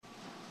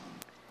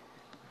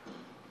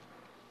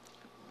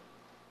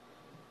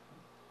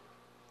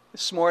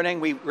This morning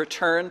we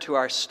return to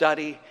our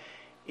study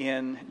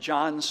in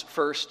John's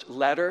first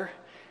letter,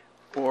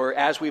 or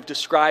as we've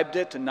described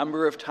it a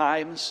number of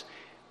times,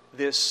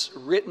 this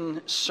written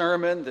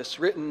sermon, this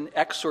written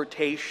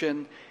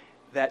exhortation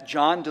that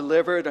John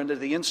delivered under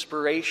the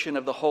inspiration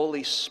of the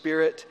Holy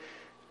Spirit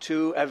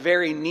to a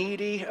very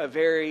needy, a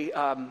very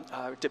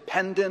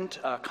dependent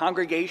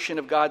congregation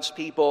of God's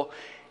people,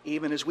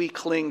 even as we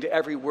cling to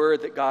every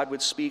word that God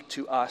would speak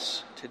to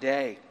us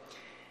today.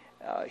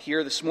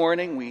 Here this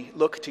morning, we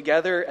look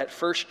together at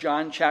 1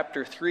 John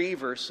chapter 3,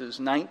 verses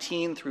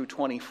 19 through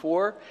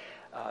 24.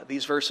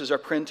 These verses are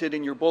printed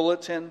in your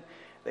bulletin.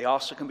 They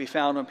also can be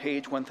found on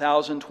page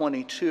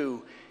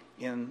 1022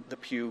 in the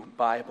Pew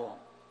Bible.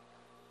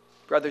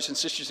 Brothers and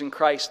sisters in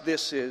Christ,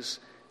 this is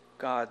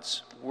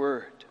God's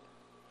Word.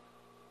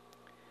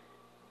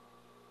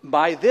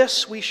 By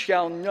this we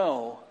shall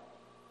know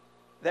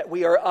that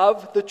we are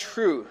of the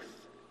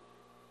truth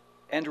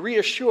and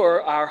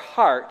reassure our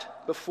heart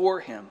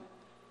before Him.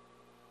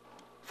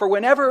 For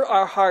whenever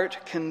our heart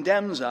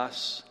condemns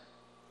us,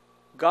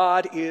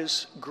 God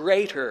is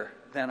greater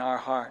than our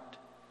heart,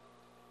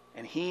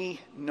 and He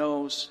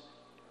knows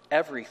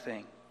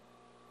everything.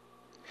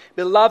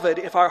 Beloved,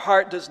 if our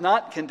heart does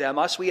not condemn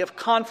us, we have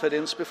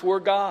confidence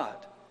before God.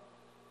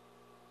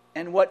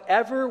 And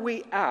whatever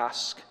we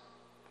ask,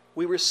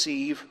 we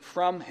receive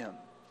from Him,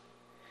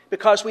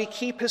 because we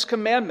keep His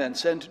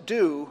commandments and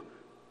do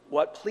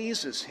what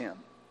pleases Him.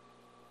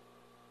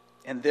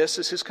 And this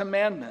is His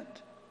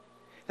commandment,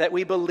 that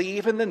we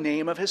believe in the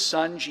name of His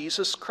Son,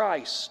 Jesus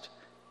Christ,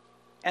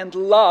 and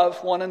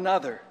love one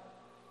another,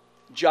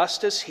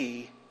 just as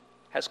He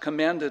has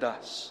commanded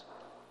us.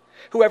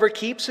 Whoever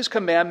keeps His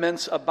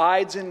commandments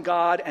abides in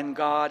God, and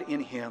God in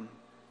him.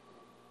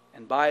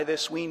 And by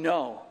this we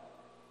know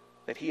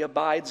that He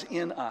abides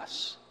in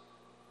us,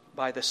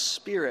 by the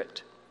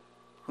Spirit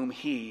whom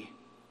He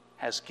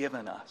has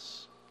given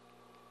us.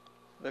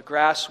 The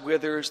grass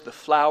withers, the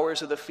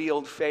flowers of the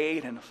field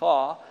fade and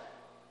fall,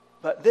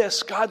 but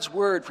this, God's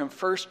word from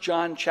 1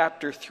 John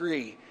chapter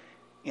 3,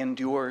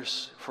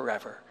 endures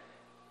forever.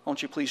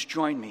 Won't you please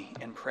join me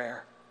in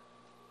prayer?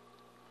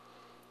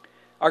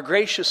 Our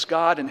gracious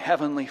God and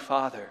Heavenly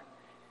Father,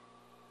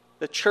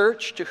 the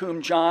church to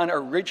whom John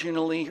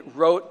originally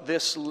wrote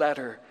this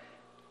letter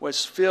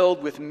was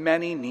filled with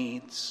many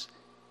needs,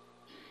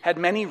 had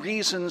many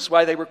reasons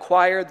why they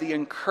required the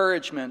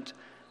encouragement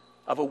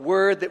of a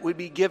word that would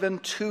be given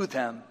to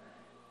them,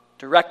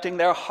 directing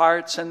their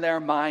hearts and their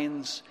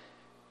minds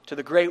to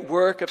the great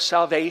work of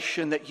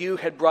salvation that You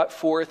had brought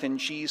forth in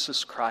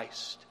Jesus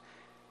Christ.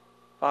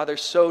 Father,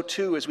 so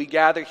too, as we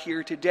gather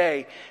here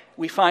today,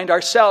 we find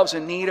ourselves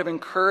in need of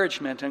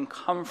encouragement and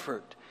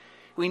comfort.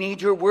 We need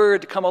Your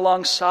word to come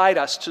alongside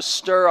us, to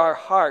stir our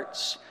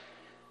hearts,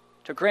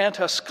 to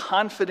grant us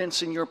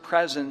confidence in Your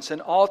presence,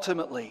 and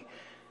ultimately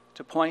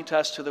to point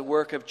us to the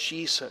work of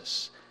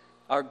Jesus,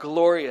 our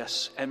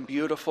glorious and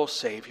beautiful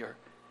Savior.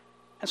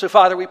 And so,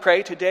 Father, we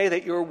pray today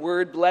that Your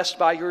word, blessed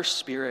by Your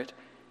Spirit,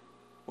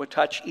 would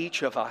touch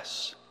each of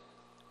us,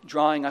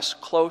 drawing us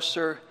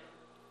closer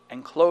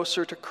and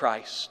closer to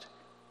Christ.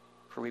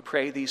 For we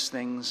pray these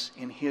things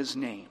in His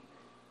name.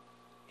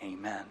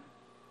 Amen.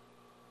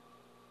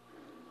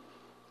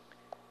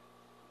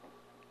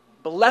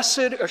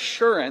 Blessed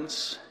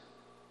assurance,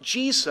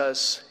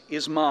 Jesus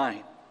is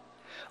mine.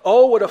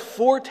 Oh, what a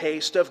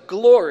foretaste of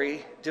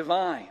glory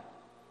divine.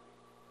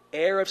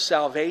 Heir of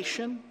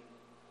salvation,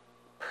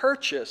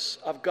 purchase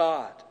of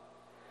God,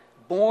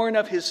 born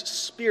of His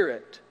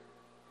Spirit,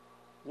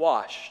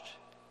 washed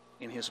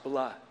in His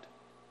blood.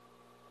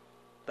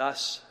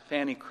 Thus,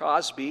 Fanny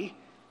Crosby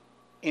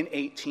in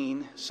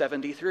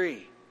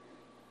 1873.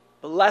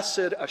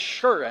 Blessed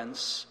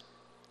assurance,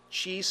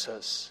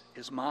 Jesus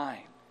is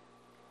mine.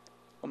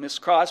 Well, Miss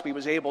Crosby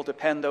was able to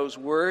pen those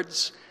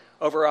words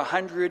over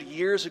 100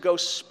 years ago,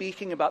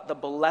 speaking about the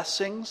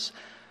blessings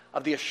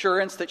of the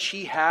assurance that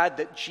she had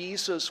that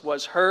Jesus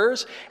was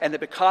hers, and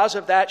that because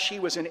of that she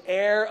was an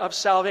heir of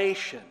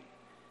salvation.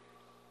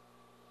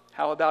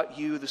 How about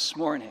you this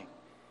morning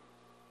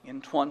in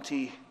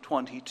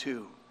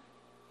 2022?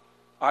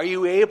 Are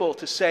you able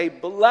to say,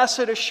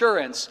 blessed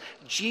assurance,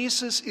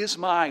 Jesus is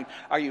mine?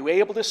 Are you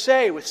able to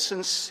say with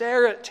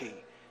sincerity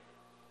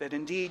that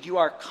indeed you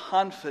are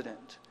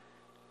confident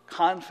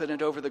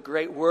over the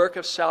great work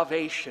of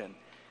salvation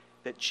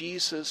that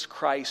Jesus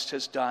Christ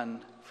has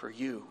done for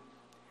you?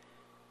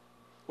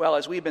 Well,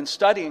 as we've been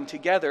studying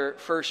together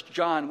 1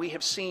 John, we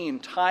have seen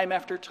time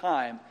after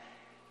time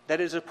that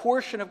is a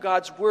portion of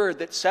God's word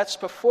that sets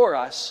before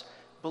us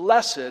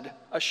blessed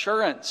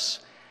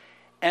assurance.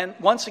 And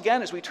once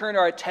again, as we turn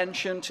our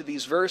attention to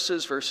these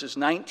verses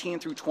 19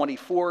 through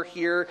 24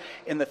 here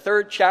in the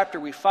third chapter,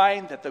 we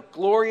find that the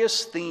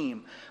glorious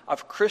theme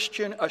of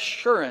Christian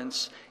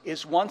assurance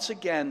is once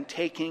again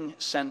taking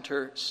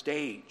center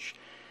stage.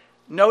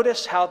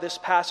 Notice how this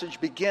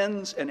passage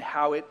begins and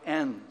how it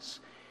ends.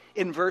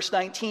 In verse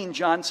 19,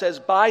 John says,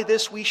 by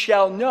this we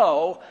shall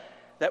know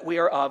that we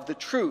are of the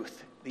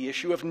truth. The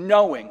issue of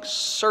knowing,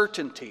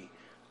 certainty,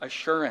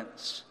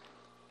 assurance.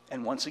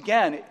 And once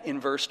again, in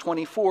verse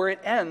 24, it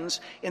ends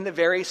in the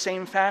very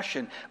same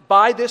fashion.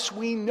 By this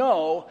we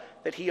know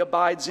that he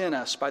abides in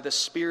us, by the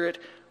Spirit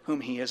whom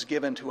he has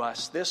given to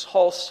us. This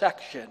whole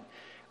section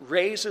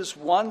raises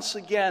once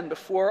again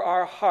before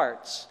our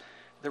hearts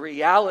the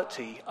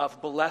reality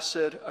of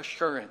blessed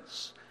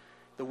assurance,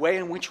 the way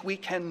in which we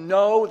can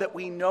know that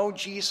we know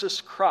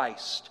Jesus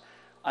Christ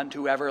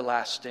unto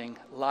everlasting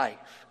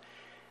life.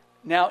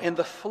 Now, in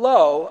the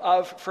flow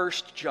of 1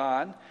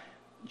 John,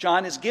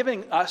 John is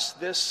giving us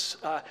this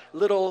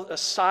little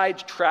side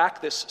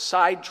track, this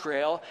side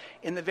trail,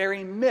 in the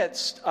very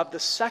midst of the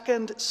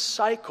second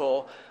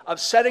cycle of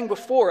setting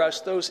before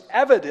us those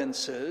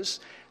evidences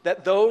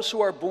that those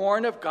who are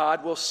born of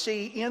God will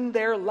see in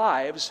their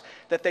lives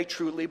that they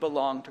truly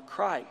belong to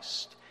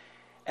Christ.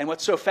 And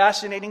what's so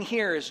fascinating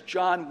here is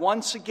John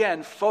once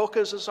again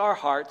focuses our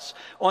hearts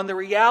on the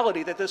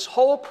reality that this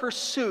whole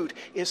pursuit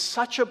is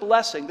such a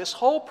blessing. This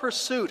whole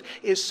pursuit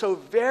is so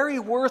very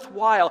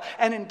worthwhile.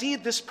 And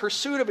indeed, this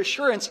pursuit of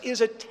assurance is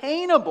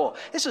attainable.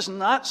 This is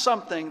not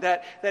something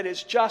that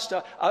is just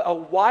a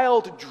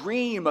wild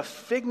dream, a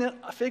figment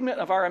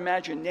of our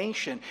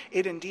imagination.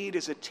 It indeed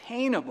is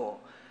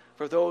attainable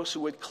for those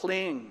who would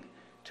cling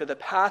to the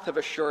path of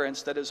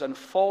assurance that is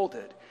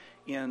unfolded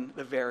in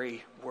the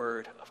very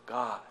Word of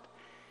God.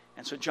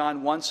 And so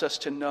John wants us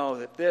to know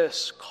that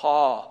this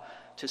call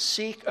to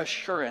seek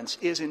assurance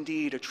is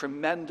indeed a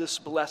tremendous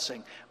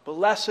blessing.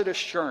 Blessed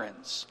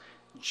assurance,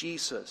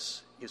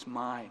 Jesus is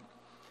mine.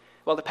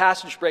 Well, the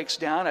passage breaks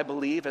down, I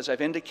believe, as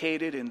I've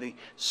indicated in the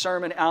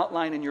sermon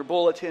outline in your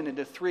bulletin,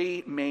 into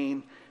three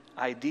main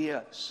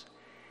ideas.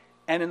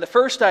 And in the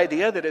first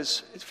idea that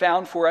is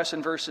found for us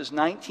in verses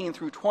 19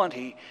 through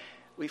 20,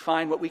 we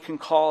find what we can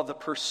call the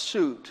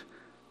pursuit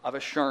of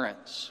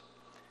assurance.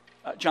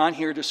 John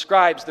here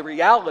describes the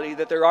reality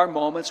that there are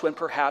moments when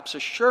perhaps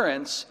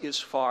assurance is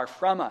far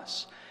from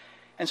us.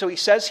 And so he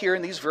says here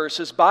in these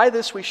verses, by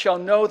this we shall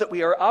know that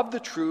we are of the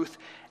truth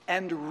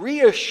and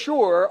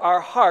reassure our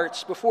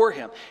hearts before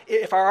him.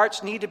 If our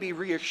hearts need to be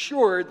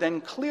reassured,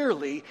 then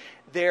clearly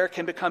there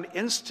can become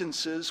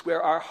instances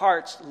where our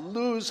hearts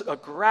lose a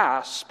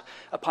grasp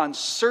upon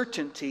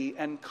certainty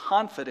and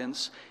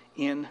confidence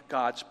in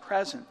God's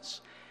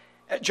presence.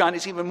 John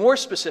is even more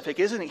specific,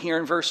 isn't he, here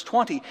in verse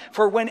 20?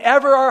 For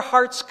whenever our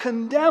hearts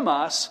condemn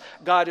us,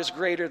 God is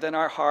greater than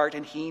our heart,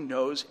 and he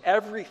knows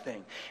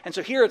everything. And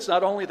so here it's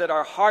not only that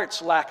our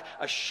hearts lack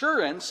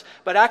assurance,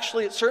 but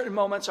actually at certain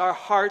moments our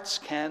hearts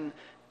can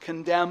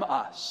condemn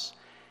us.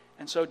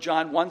 And so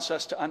John wants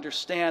us to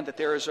understand that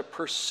there is a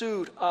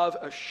pursuit of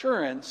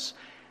assurance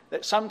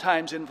that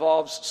sometimes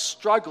involves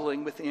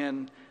struggling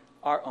within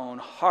our own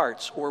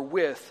hearts or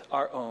with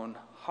our own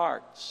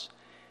hearts.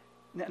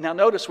 Now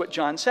notice what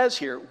John says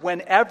here.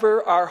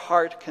 Whenever our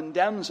heart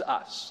condemns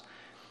us.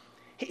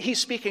 He's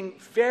speaking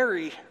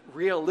very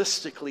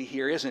realistically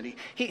here, isn't he?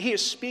 He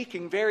is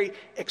speaking very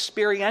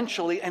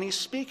experientially, and he's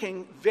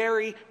speaking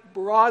very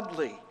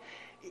broadly.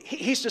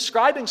 He's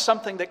describing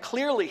something that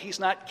clearly he's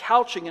not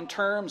couching in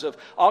terms of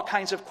all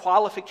kinds of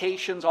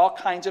qualifications, all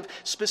kinds of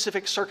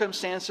specific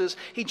circumstances.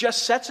 He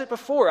just sets it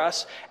before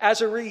us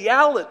as a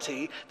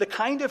reality, the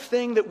kind of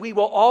thing that we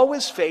will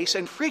always face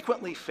and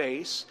frequently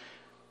face,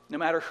 no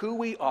matter who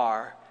we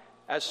are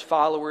as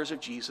followers of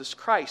Jesus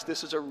Christ.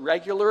 This is a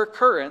regular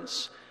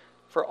occurrence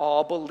for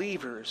all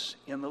believers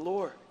in the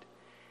Lord.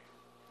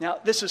 Now,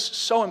 this is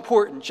so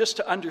important just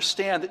to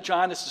understand that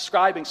John is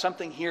describing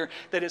something here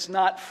that is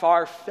not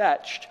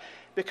far-fetched,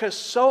 because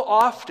so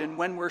often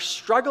when we're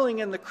struggling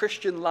in the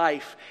Christian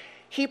life,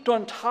 heaped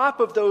on top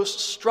of those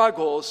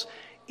struggles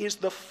is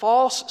the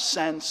false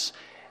sense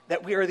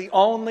that we are the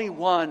only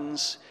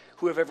ones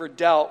who have ever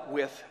dealt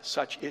with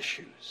such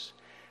issues.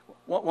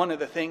 One of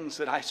the things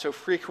that I so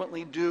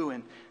frequently do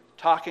in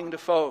talking to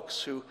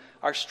folks who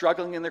are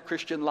struggling in their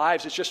Christian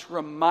lives is just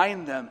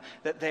remind them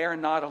that they are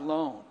not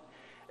alone.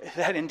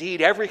 That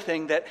indeed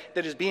everything that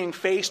is being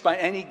faced by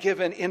any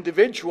given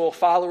individual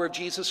follower of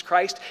Jesus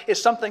Christ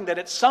is something that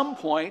at some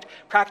point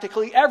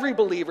practically every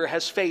believer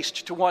has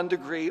faced to one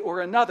degree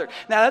or another.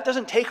 Now that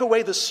doesn't take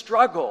away the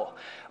struggle,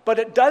 but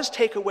it does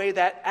take away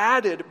that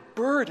added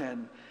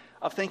burden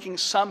of thinking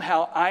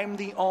somehow I'm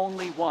the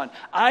only one.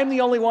 I'm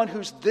the only one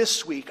who's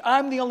this weak.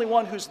 I'm the only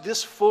one who's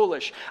this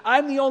foolish.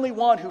 I'm the only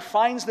one who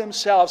finds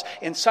themselves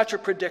in such a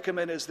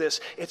predicament as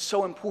this. It's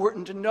so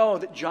important to know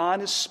that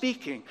John is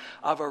speaking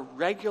of a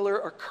regular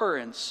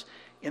occurrence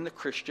in the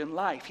Christian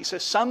life. He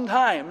says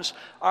sometimes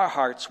our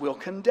hearts will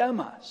condemn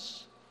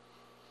us.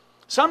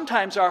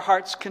 Sometimes our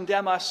hearts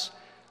condemn us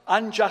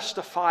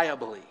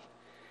unjustifiably.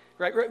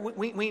 Right?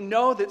 We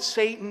know that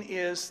Satan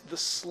is the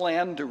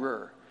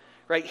slanderer.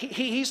 Right?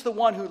 He's the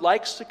one who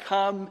likes to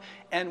come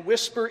and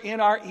whisper in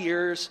our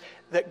ears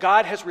that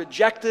God has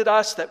rejected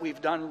us, that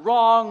we've done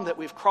wrong, that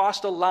we've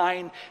crossed a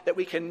line that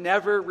we can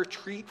never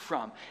retreat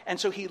from. And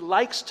so he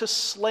likes to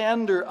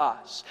slander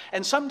us.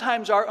 And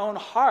sometimes our own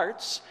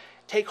hearts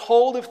take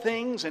hold of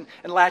things and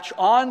latch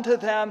on to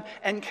them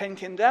and can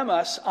condemn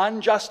us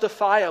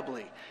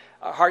unjustifiably.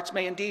 Our hearts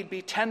may indeed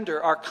be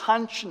tender. Our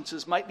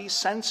consciences might be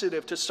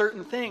sensitive to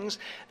certain things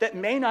that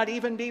may not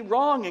even be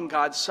wrong in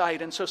God's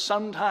sight. And so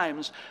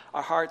sometimes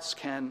our hearts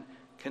can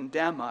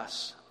condemn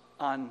us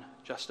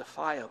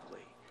unjustifiably.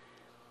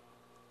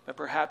 But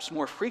perhaps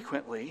more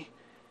frequently,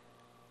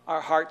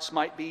 our hearts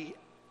might be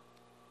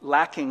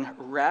lacking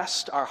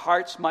rest. Our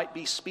hearts might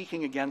be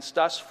speaking against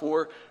us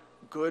for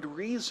good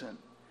reason.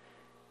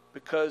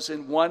 Because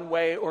in one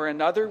way or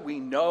another, we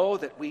know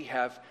that we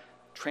have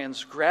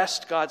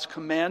transgressed God's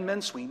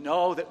commandments. We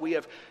know that we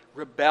have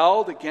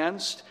rebelled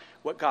against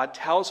what God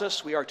tells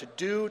us we are to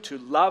do to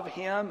love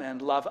Him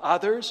and love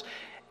others.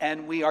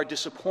 And we are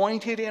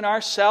disappointed in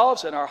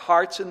ourselves, and our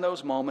hearts in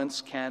those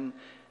moments can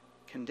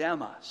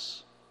condemn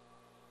us.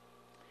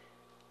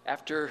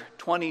 After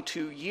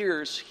 22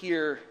 years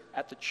here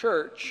at the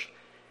church,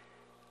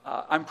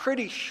 I'm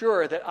pretty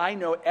sure that I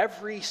know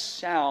every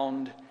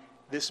sound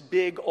this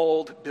big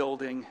old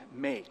building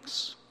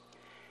makes.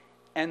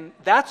 And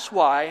that's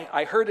why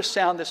I heard a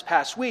sound this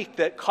past week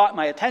that caught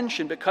my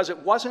attention, because it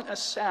wasn't a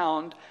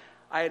sound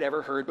I had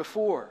ever heard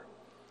before.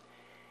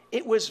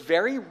 It was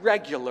very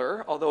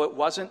regular, although it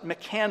wasn't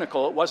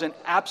mechanical, it wasn't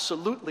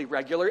absolutely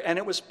regular, and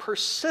it was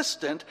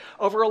persistent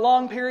over a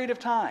long period of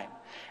time.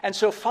 And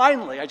so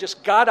finally, I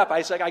just got up. I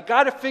was like, I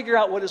got to figure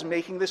out what is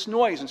making this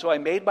noise. And so I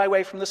made my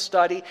way from the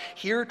study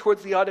here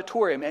towards the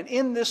auditorium. And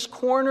in this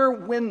corner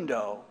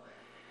window,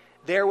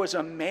 there was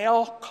a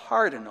male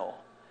cardinal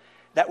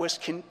that was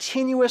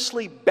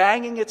continuously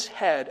banging its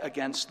head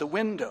against the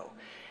window.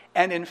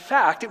 And in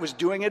fact, it was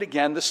doing it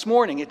again this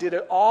morning. It did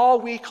it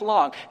all week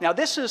long. Now,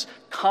 this is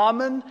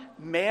common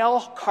male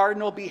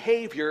cardinal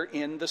behavior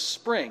in the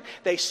spring.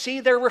 They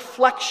see their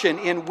reflection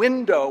in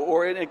window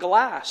or in a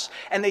glass,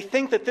 and they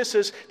think that this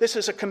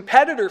is a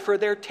competitor for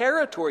their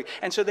territory.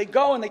 And so they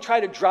go and they try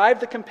to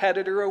drive the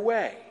competitor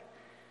away.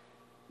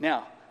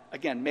 Now,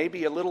 again,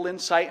 maybe a little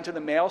insight into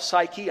the male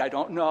psyche, I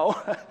don't know,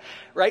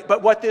 right?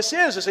 But what this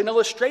is an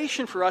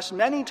illustration for us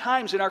many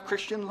times in our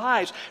Christian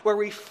lives where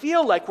we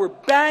feel like we're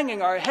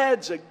banging our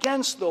heads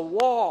against the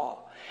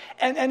wall.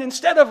 And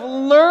instead of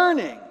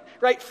learning,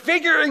 right,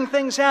 figuring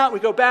things out, we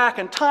go back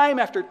and time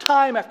after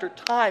time after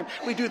time,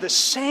 we do the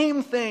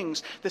same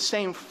things, the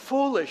same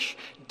foolish,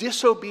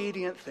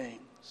 disobedient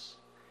things.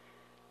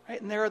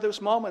 Right? And there are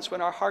those moments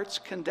when our hearts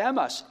condemn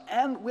us,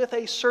 and with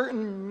a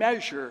certain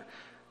measure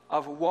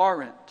of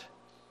warrant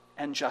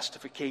and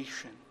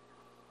justification.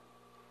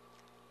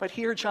 But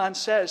here John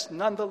says,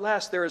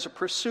 nonetheless, there is a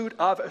pursuit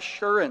of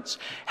assurance.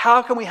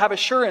 How can we have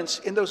assurance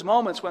in those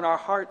moments when our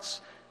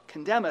hearts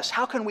condemn us?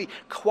 How can we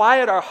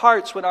quiet our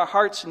hearts when our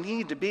hearts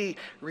need to be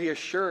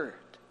reassured?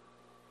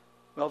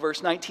 Well,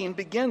 verse 19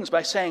 begins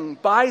by saying,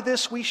 "By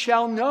this we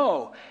shall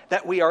know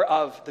that we are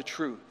of the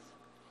truth."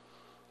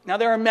 Now,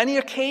 there are many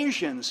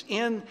occasions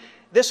in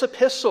this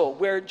epistle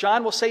where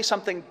John will say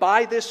something,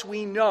 "By this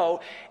we know,"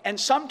 and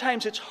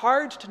sometimes it's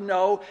hard to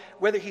know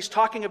whether he's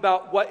talking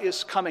about what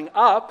is coming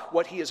up,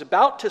 what he is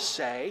about to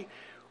say,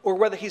 or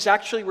whether he's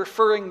actually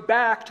referring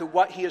back to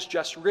what he has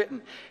just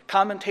written.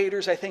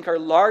 Commentators, I think, are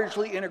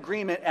largely in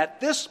agreement at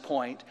this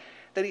point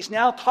that he's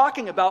now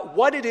talking about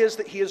what it is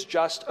that he has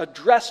just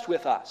addressed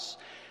with us.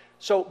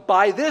 So,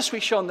 by this we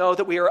shall know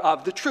that we are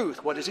of the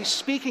truth. What is he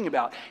speaking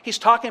about? He's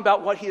talking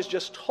about what he has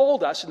just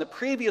told us in the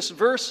previous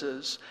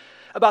verses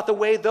about the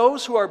way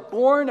those who are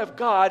born of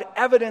God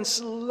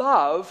evidence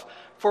love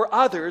for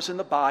others in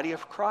the body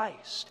of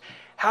Christ.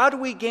 How do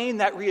we gain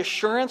that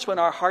reassurance when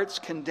our hearts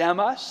condemn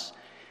us?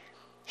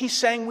 He's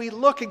saying we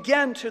look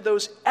again to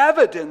those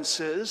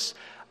evidences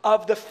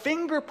of the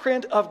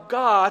fingerprint of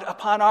God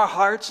upon our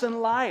hearts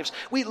and lives.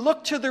 We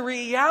look to the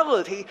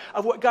reality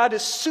of what God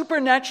is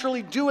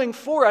supernaturally doing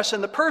for us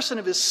in the person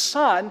of His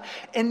Son,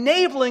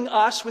 enabling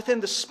us within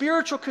the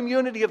spiritual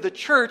community of the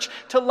church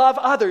to love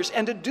others,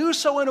 and to do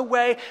so in a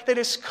way that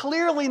is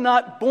clearly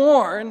not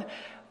born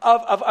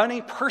of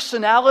any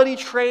personality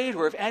trait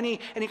or of any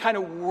kind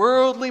of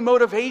worldly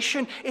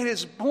motivation. It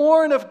is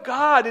born of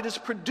God. It is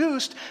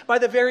produced by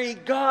the very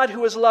God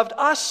who has loved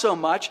us so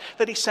much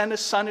that He sent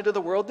His Son into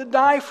the world to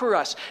die for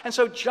us. And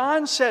so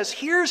John says,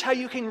 here's how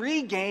you can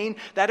regain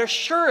that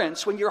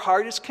assurance when your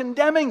heart is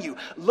condemning you.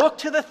 Look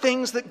to the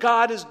things that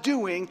God is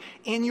doing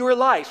in your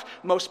life,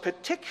 most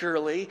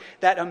particularly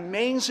that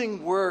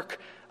amazing work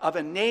of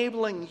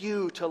enabling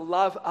you to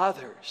love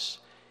others,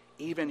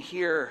 even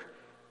here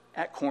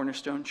at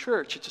Cornerstone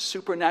Church. It's a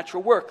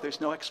supernatural work. There's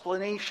no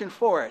explanation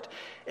for it,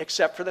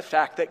 except for the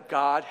fact that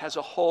God has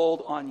a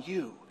hold on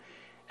you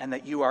and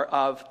that you are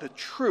of the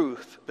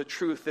truth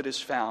that is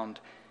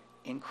found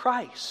in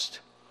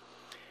Christ.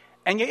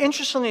 And yet,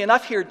 interestingly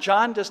enough here,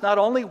 John does not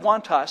only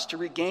want us to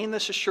regain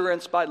this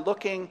assurance by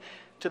looking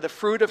to the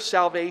fruit of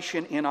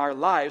salvation in our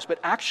lives, but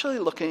actually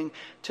looking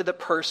to the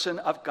person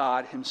of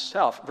God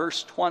Himself.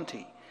 Verse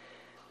 20.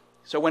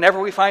 So whenever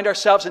we find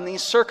ourselves in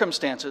these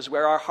circumstances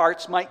where our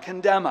hearts might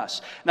condemn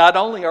us, not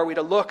only are we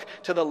to look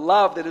to the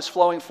love that is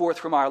flowing forth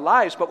from our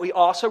lives, but we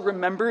also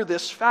remember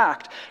this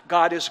fact: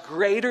 God is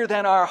greater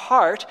than our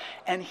heart,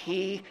 and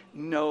He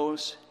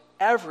knows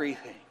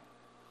everything.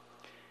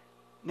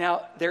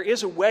 Now, there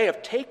is a way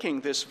of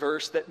taking this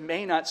verse that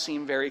may not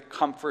seem very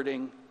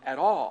comforting at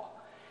all.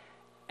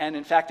 And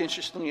in fact,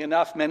 interestingly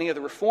enough, many of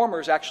the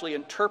reformers actually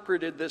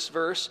interpreted this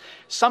verse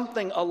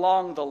something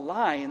along the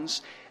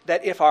lines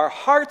that if our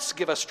hearts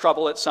give us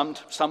trouble at some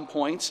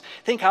points,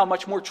 think how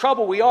much more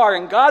trouble we are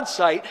in God's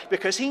sight,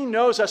 because he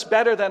knows us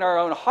better than our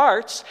own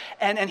hearts,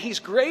 and he's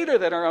greater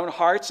than our own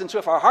hearts. And so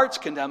if our hearts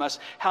condemn us,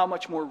 how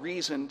much more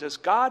reason does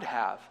God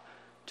have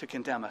to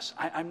condemn us?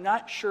 I'm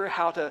not sure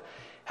how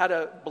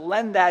to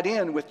blend that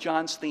in with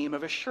John's theme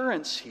of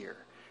assurance here,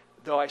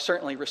 though I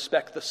certainly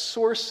respect the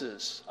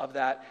sources of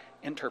that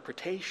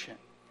interpretation.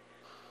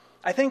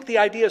 I think the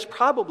idea is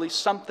probably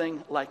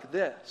something like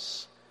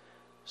this.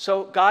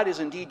 So God is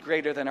indeed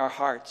greater than our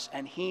hearts,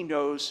 and he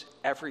knows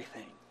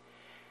everything.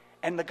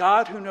 And the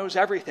God who knows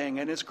everything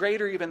and is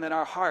greater even than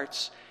our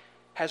hearts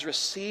has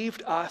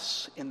received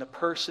us in the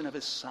person of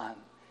his Son,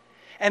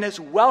 and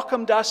has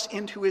welcomed us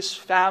into his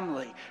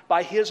family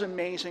by his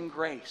amazing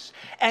grace.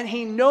 And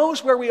he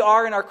knows where we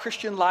are in our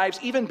Christian lives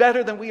even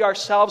better than we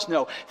ourselves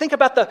know. Think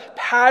about the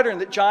pattern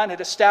that John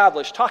had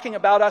established, talking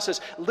about us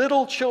as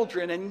little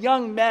children and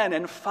young men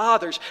and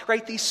fathers,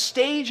 right? These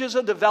stages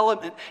of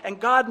development, and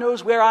God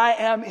knows where I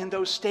am in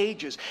those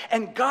stages.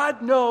 And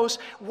God knows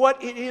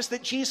what it is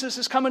that Jesus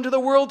has come into the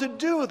world to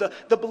do,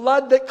 the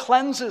blood that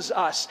cleanses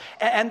us,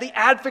 and the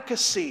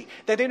advocacy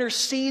that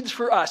intercedes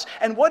for us.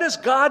 And what does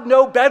God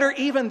know better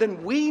even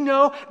than we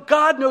know?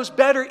 God knows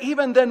better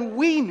even than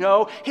we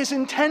know his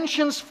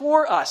intentions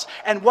for us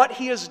and what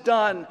he has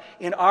done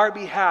in our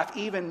behalf,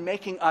 even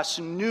making us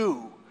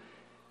new,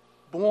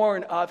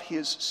 born of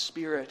his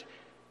Spirit,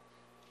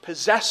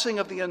 possessing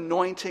of the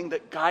anointing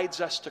that guides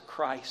us to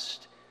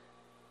Christ.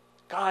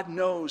 God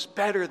knows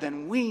better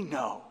than we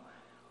know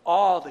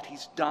all that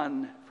he's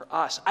done for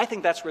us. I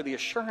think that's where the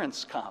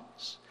assurance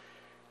comes,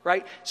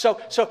 right? So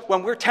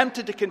when we're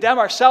tempted to condemn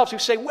ourselves, we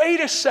say,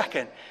 wait a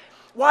second.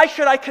 Why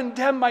should I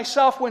condemn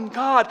myself when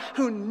God,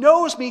 who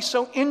knows me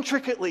so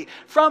intricately,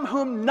 from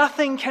whom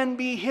nothing can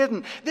be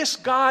hidden, this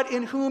God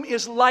in whom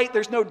is light,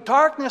 there's no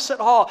darkness at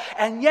all,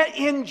 and yet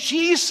in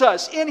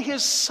Jesus, in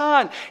his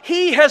Son,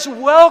 he has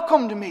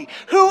welcomed me.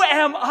 Who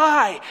am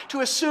I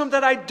to assume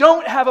that I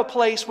don't have a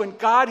place when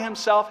God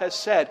himself has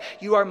said,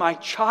 you are my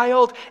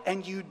child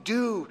and you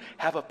do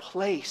have a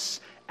place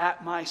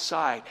at my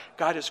side?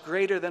 God is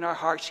greater than our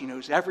hearts. He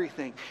knows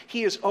everything.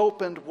 He has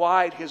opened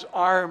wide his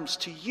arms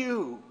to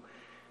you.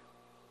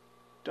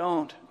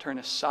 Don't turn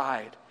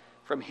aside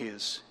from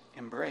his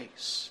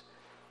embrace.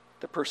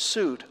 The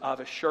pursuit of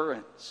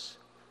assurance.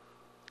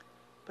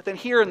 But then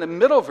here in the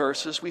middle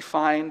verses, we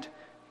find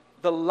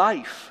the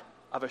life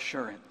of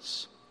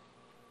assurance.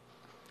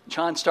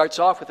 John starts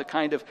off with a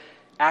kind of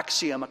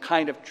axiom, a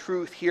kind of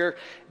truth here.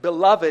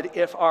 Beloved,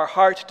 if our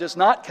heart does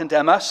not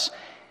condemn us,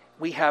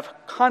 we have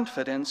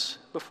confidence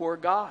before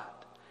God.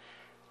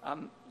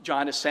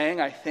 John is saying,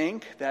 I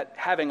think, that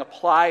having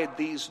applied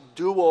these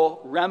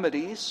dual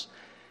remedies,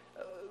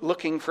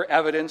 looking for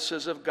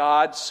evidences of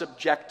God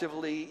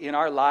subjectively in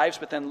our lives,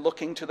 but then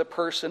looking to the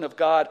person of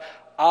God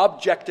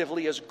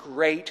objectively as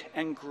great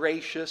and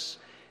gracious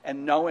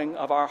and knowing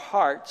of our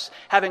hearts.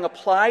 Having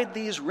applied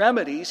these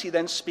remedies, he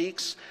then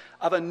speaks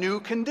of a new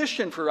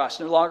condition for us,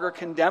 no longer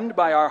condemned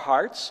by our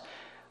hearts,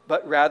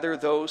 but rather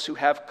those who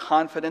have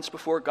confidence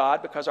before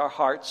God because our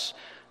hearts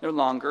no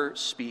longer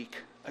speak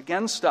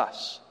against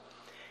us.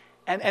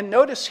 And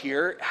notice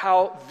here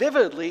how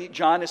vividly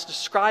John is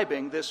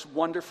describing this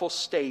wonderful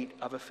state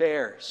of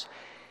affairs.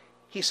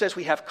 He says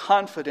we have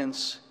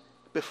confidence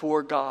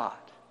before God.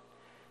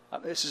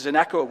 This is an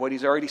echo of what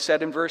he's already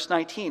said in verse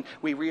 19.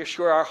 We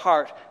reassure our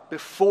heart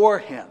before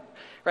him.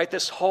 Right?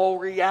 This whole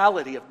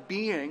reality of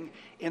being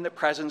in the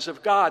presence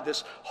of God.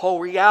 This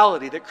whole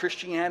reality that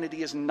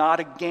Christianity is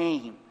not a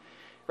game.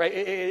 Right?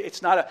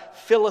 It's not a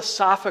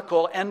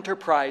philosophical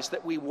enterprise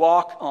that we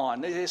walk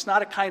on. It's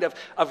not a kind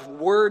of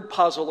word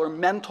puzzle or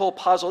mental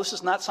puzzle. This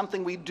is not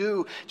something we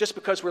do just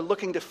because we're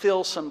looking to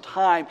fill some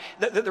time.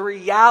 The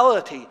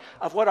reality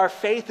of what our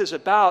faith is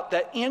about,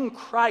 that in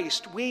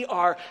Christ we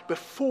are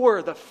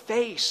before the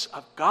face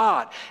of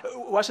God.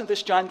 Wasn't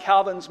this John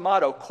Calvin's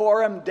motto,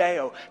 Coram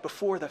Deo,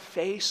 before the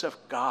face of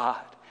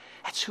God?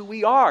 That's who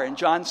we are. And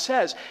John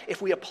says,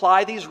 if we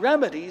apply these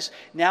remedies,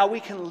 now we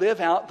can live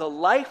out the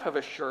life of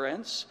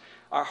assurance.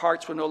 Our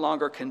hearts will no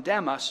longer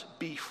condemn us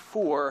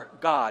before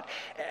God.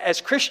 As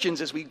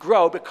Christians, as we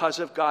grow because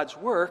of God's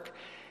work,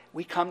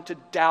 we come to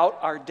doubt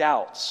our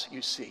doubts,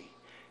 you see.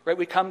 Right?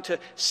 We come to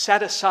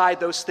set aside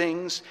those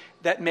things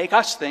that make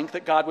us think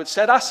that God would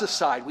set us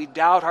aside. We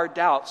doubt our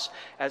doubts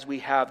as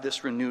we have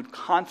this renewed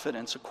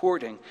confidence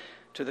according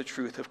to the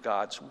truth of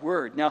God's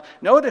word. Now,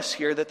 notice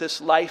here that this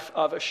life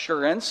of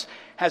assurance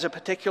has a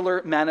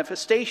particular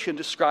manifestation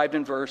described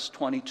in verse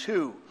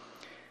 22.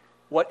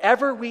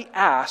 Whatever we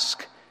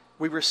ask,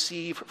 we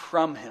receive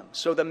from him.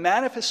 So the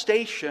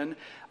manifestation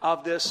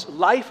of this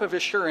life of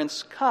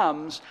assurance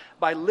comes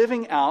by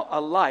living out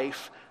a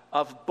life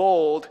of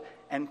bold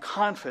and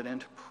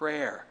confident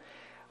prayer.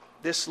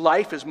 This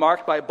life is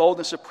marked by a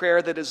boldness of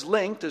prayer that is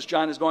linked, as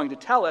John is going to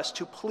tell us,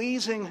 to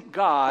pleasing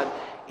God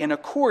in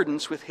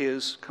accordance with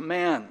his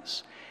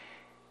commands.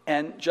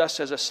 And just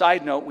as a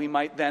side note, we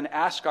might then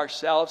ask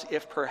ourselves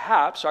if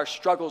perhaps our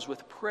struggles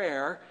with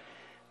prayer,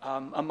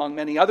 among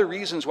many other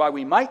reasons why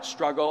we might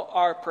struggle,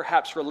 are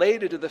perhaps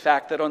related to the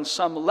fact that on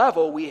some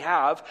level we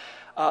have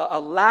a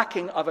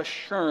lacking of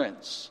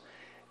assurance.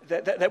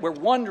 That we're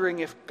wondering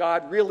if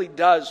God really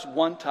does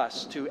want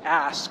us to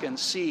ask and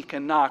seek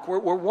and knock.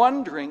 We're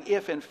wondering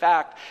if, in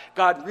fact,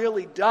 God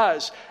really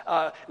does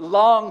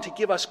long to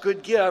give us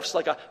good gifts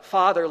like a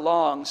father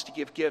longs to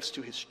give gifts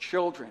to his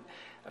children.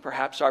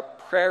 Perhaps our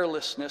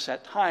prayerlessness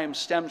at times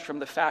stems from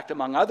the fact,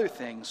 among other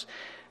things,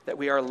 that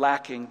we are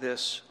lacking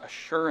this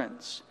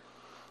assurance.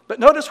 But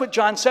notice what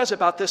John says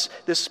about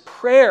this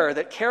prayer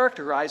that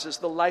characterizes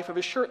the life of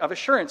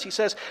assurance. He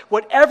says,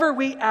 whatever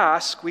we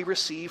ask, we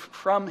receive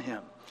from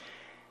him.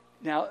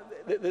 Now,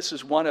 this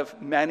is one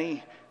of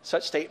many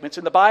such statements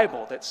in the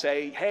Bible that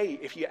say, hey,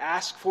 if you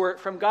ask for it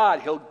from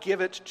God, he'll give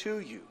it to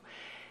you.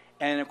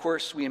 And of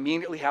course, we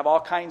immediately have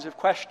all kinds of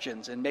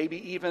questions, and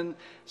maybe even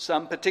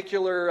some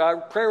particular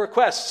prayer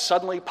requests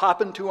suddenly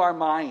pop into our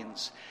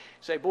minds.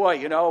 Say,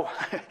 boy,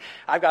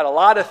 I've got a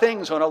lot of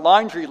things on a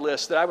laundry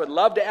list that I would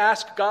love to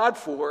ask God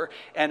for,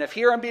 and if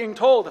here I'm being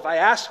told if I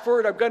ask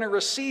for it, I'm going to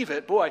receive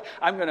it, boy,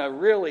 I'm going to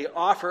really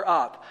offer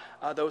up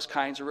those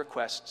kinds of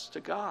requests to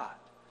God.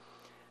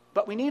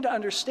 But we need to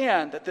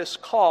understand that this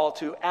call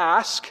to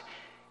ask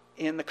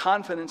in the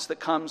confidence that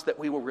comes that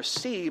we will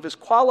receive is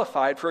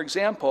qualified, for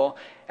example,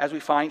 as we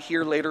find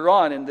here later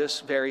on in this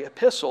very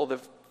epistle, the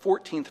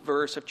 14th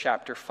verse of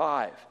chapter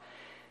 5.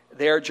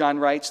 There, John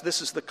writes, this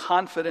is the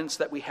confidence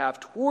that we have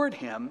toward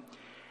him,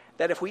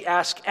 that if we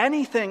ask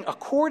anything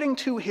according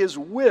to his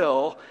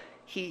will,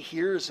 he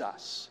hears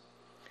us.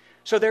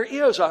 So there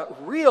is a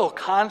real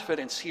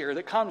confidence here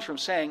that comes from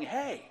saying,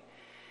 hey,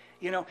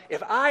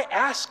 if I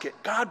ask it,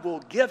 God will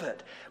give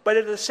it. But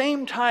at the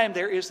same time,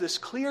 there is this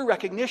clear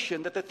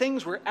recognition that the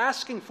things we're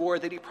asking for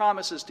that he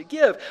promises to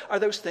give are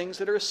those things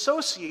that are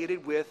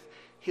associated with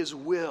his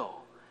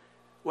will,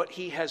 what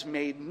he has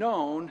made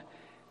known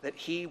that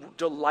he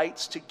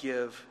delights to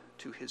give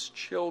to his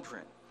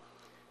children.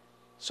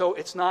 So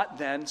it's not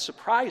then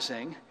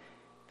surprising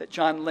that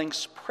John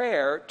links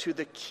prayer to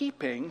the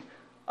keeping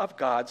of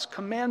God's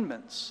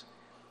commandments.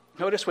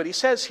 Notice what he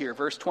says here,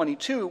 verse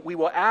 22, we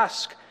will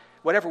ask,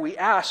 whatever we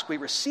ask, we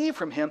receive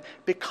from him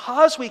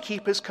because we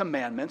keep his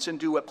commandments and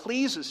do what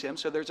pleases him.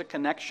 So there's a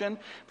connection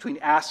between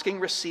asking,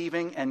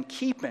 receiving, and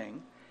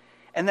keeping.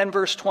 And then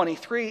verse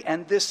 23,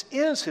 and this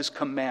is his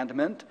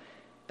commandment,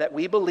 that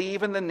we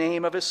believe in the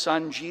name of his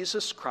Son,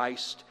 Jesus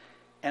Christ,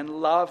 and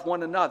love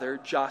one another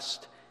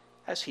just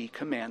as he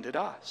commanded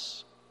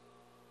us.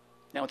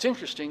 Now it's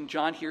interesting,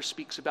 John here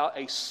speaks about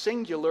a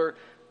singular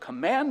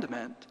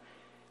commandment,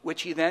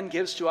 which he then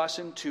gives to us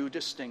in two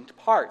distinct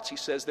parts. He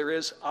says there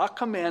is a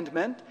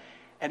commandment,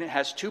 and it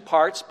has two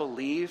parts: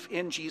 believe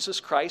in Jesus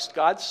Christ,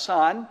 God's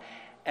Son,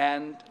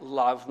 and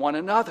love one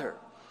another.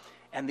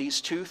 And these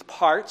two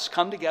parts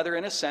come together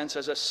in a sense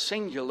as a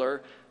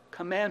singular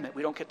commandment.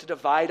 We don't get to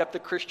divide up the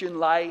Christian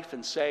life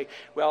and say,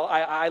 well,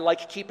 I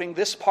like keeping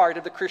this part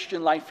of the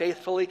Christian life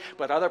faithfully,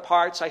 but other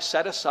parts I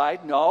set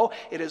aside. No,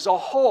 it is a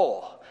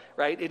whole,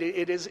 right?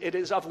 It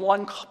is of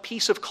one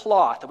piece of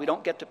cloth that we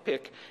don't get to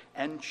pick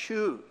and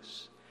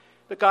choose.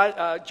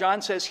 But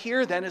John says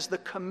here then is the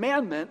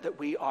commandment that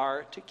we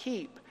are to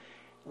keep.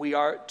 We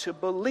are to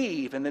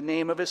believe in the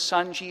name of his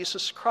Son,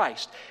 Jesus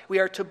Christ. We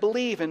are to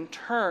believe in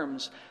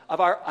terms of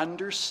our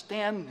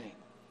understanding.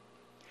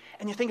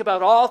 And you think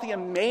about all the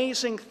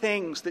amazing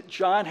things that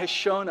John has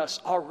shown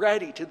us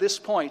already to this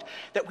point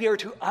that we are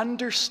to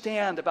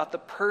understand about the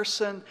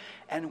person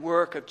and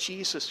work of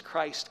Jesus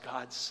Christ,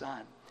 God's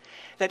Son.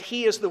 That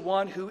he is the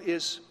one who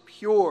is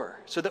pure,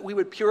 so that we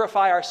would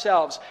purify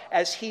ourselves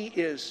as he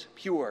is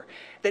pure.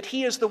 That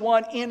he is the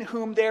one in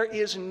whom there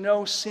is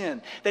no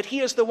sin. That he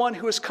is the one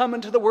who has come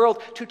into the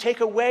world to take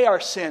away our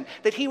sin.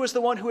 That he was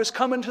the one who has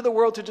come into the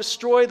world to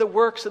destroy the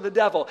works of the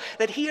devil.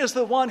 That he is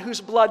the one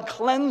whose blood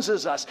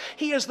cleanses us.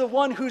 He is the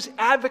one whose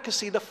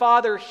advocacy the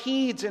Father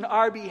heeds in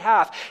our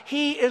behalf.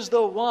 He is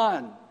the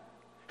one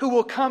who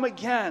will come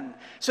again,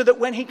 so that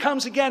when he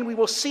comes again, we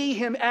will see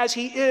him as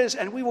he is,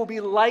 and we will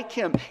be like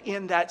him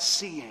in that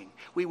seeing.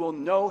 We will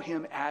know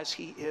him as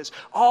he is.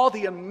 All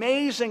the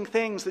amazing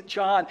things that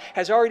John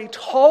has already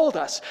told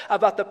us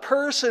about the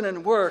person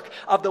and work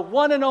of the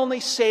one and only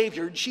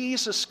Savior,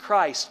 Jesus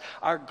Christ,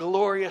 our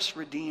glorious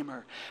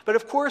Redeemer. But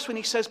of course, when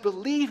he says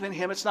believe in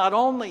him, it's not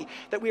only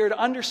that we are to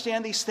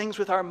understand these things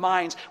with our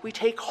minds, we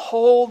take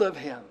hold of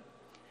him.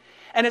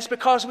 And it's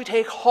because we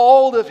take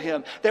hold of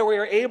him that we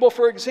are able,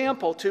 for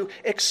example, to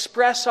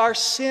express our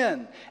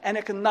sin and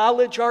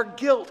acknowledge our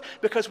guilt,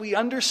 because we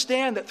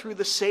understand that through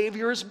the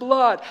Savior's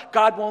blood,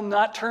 God will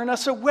not turn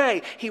us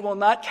away. He will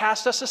not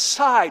cast us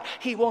aside.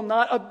 He will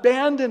not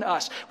abandon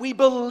us. We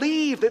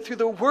believe that through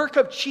the work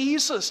of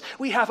Jesus,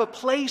 we have a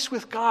place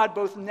with God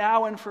both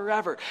now and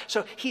forever.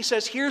 So he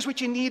says, here's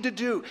what you need to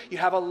do. You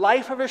have a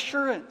life of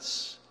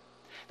assurance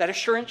That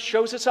assurance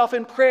shows itself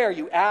in prayer.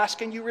 You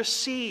ask and you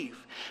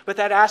receive. But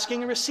that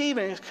asking and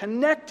receiving is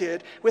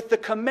connected with the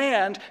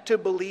command to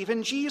believe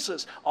in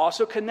Jesus.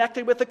 Also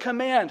connected with the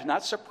command,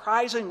 not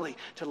surprisingly,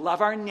 to love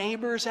our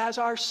neighbors as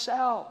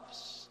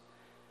ourselves.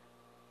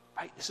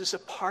 Right? This is a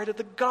part of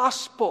the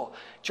gospel.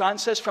 John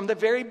says from the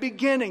very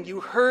beginning, you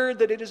heard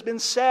that it has been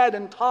said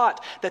and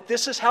taught that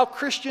this is how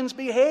Christians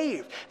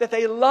behave, that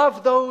they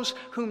love those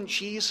whom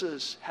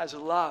Jesus has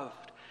loved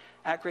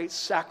at great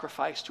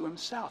sacrifice to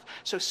himself.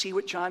 So see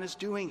what John is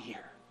doing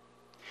here.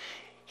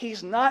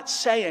 He's not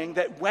saying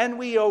that when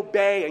we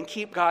obey and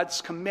keep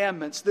God's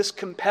commandments, this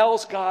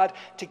compels God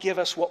to give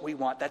us what we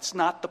want. That's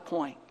not the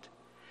point.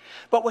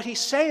 But what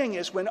he's saying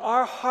is when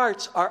our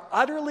hearts are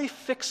utterly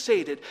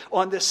fixated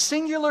on this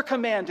singular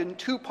command in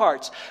two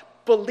parts,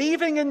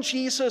 believing in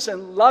Jesus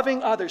and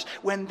loving others,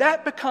 when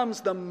that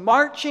becomes the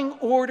marching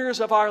orders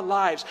of our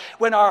lives,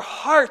 when our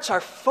hearts are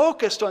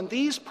focused on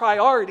these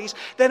priorities,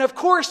 then of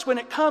course when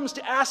it comes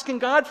to asking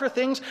God for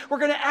things, we're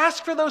going to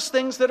ask for those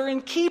things that are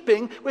in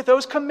keeping with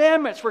those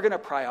commandments. We're going to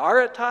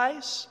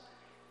prioritize.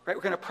 Right?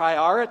 We're going to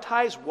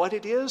prioritize what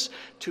it is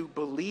to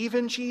believe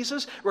in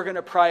Jesus. We're going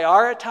to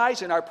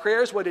prioritize in our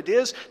prayers what it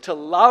is to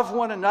love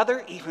one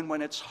another even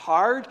when it's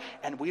hard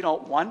and we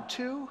don't want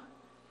to.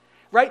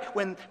 Right?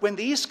 When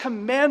these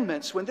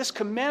commandments, when this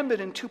commandment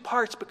in two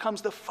parts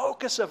becomes the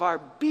focus of our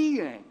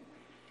being,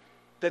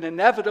 then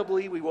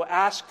inevitably we will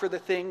ask for the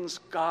things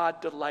God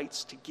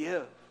delights to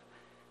give.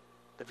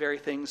 The very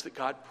things that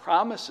God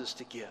promises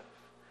to give.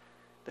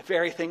 The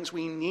very things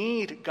we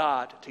need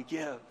God to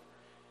give.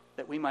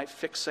 That we might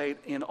fixate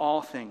in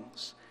all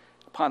things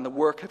upon the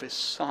work of his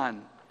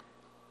Son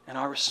and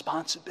our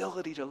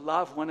responsibility to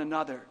love one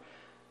another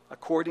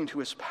according to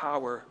his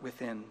power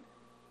within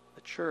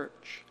the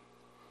church.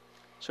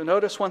 So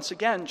notice once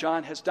again,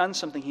 John has done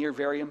something here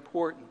very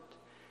important.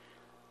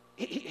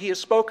 He has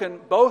spoken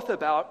both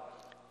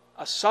about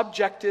a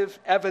subjective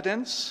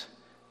evidence,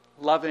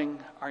 loving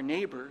our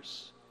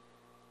neighbors,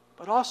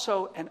 but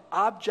also an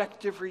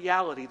objective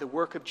reality, the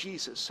work of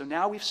Jesus. So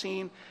now we've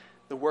seen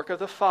the work of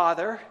the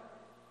Father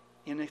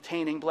in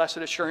attaining blessed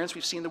assurance.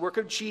 We've seen the work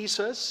of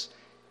Jesus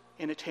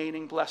in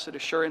attaining blessed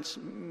assurance.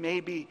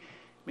 Maybe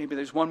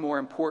there's one more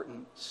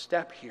important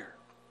step here.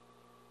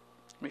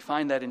 We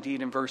find that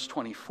indeed in verse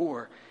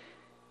 24,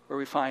 where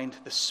we find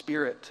the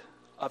spirit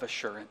of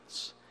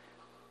assurance.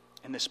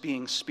 And this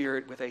being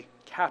spirit with a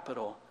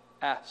capital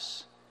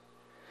S.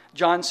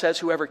 John says,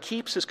 whoever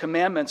keeps his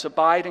commandments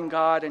abides in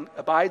God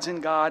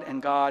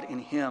and God in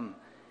him.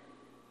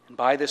 And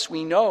by this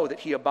we know that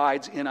he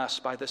abides in us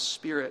by the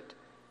Spirit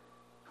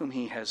whom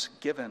he has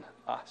given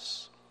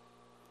us.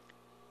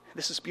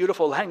 This is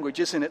beautiful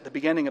language, isn't it? The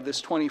beginning of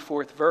this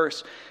 24th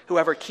verse.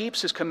 Whoever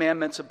keeps his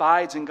commandments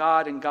abides in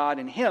God and God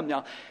in him.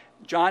 Now,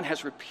 John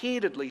has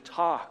repeatedly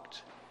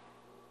talked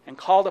and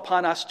called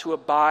upon us to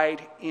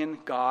abide in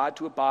God,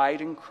 to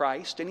abide in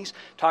Christ. And he's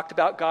talked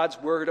about God's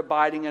word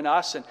abiding in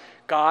us and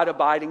God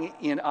abiding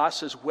in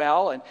us as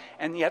well.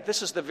 And yet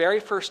this is the very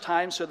first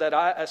time, so that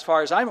as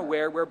far as I'm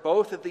aware, where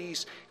both of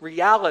these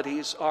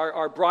realities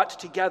are brought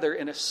together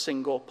in a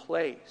single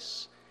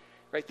place.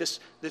 Right?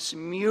 This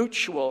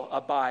mutual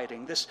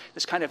abiding, this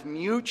kind of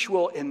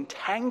mutual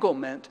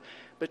entanglement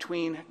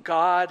between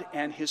God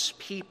and his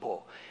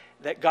people.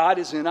 That God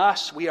is in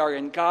us, we are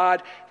in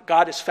God,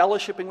 God is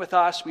fellowshipping with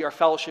us, we are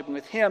fellowshipping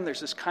with him.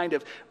 There's this kind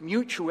of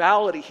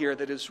mutuality here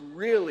that is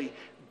really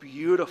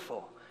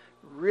beautiful,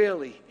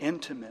 really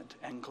intimate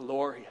and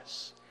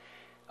glorious.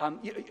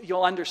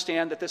 You'll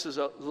understand that this is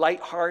a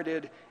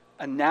lighthearted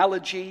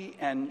analogy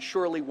and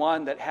surely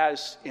one that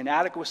has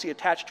inadequacy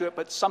attached to it,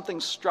 but something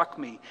struck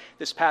me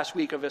this past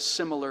week of a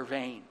similar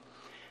vein.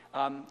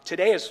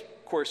 Today is,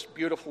 of course,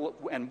 beautiful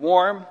and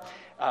warm.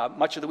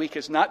 Much of the week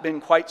has not been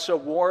quite so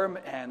warm,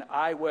 and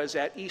I was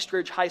at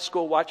Eastridge High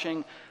School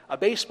watching a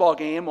baseball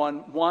game on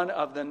one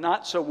of the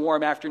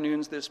not-so-warm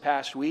afternoons this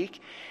past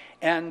week.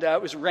 And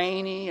it was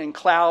rainy and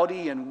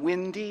cloudy and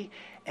windy,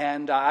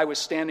 and I was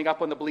standing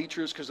up on the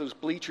bleachers because those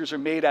bleachers are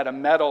made out of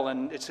metal,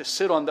 and to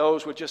sit on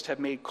those would just have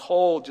made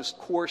cold just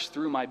course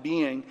through my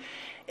being.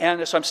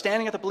 And so I'm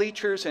standing at the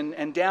bleachers,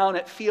 and down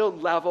at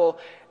field level,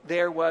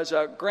 there was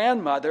a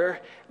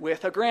grandmother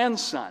with a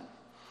grandson.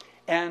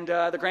 And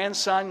the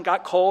grandson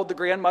got cold, the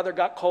grandmother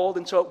got cold,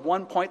 and so at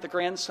one point the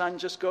grandson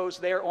just goes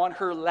there on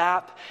her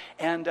lap,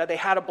 and they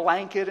had a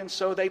blanket, and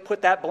so they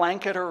put that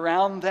blanket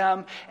around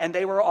them, and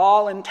they were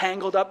all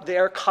entangled up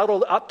there,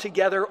 cuddled up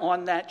together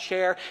on that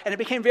chair. And it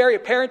became very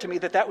apparent to me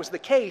that that was the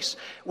case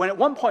when at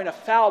one point a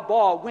foul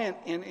ball went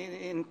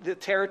in the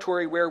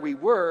territory where we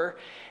were,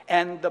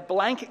 and the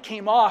blanket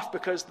came off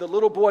because the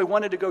little boy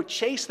wanted to go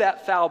chase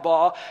that foul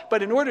ball,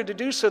 but in order to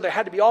do so, there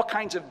had to be all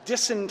kinds of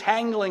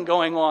disentangling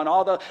going on.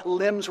 All the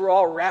limbs were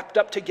all wrapped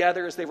up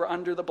together as they were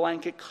under the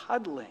blanket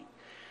cuddling.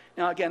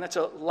 Now, again, that's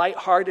a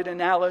lighthearted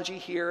analogy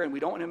here, and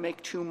we don't want to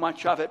make too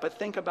much of it, but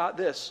think about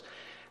this.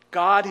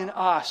 God in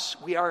us,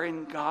 we are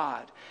in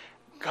God.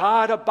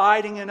 God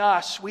abiding in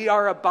us, we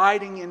are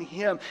abiding in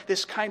him.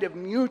 This kind of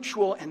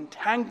mutual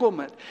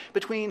entanglement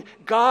between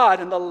God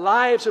and the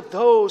lives of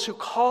those who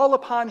call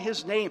upon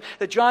his name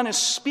that John is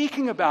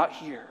speaking about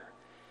here.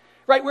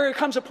 Right, where it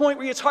comes a point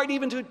where it's hard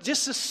even to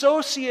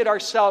disassociate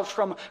ourselves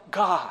from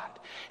God.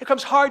 It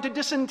becomes hard to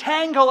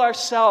disentangle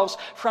ourselves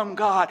from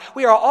God.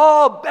 We are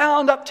all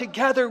bound up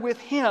together with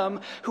him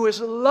who has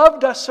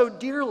loved us so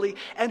dearly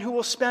and who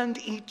will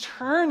spend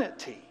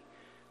eternity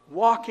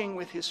walking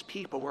with his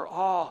people. We're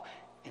all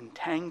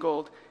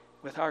entangled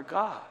with our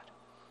God.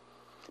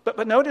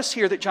 But notice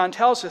here that John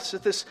tells us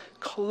that this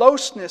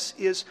closeness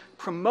is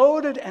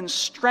promoted and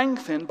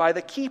strengthened by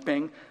the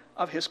keeping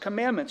of his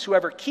commandments.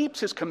 Whoever keeps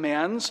his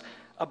commands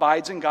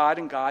abides in God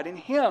and God in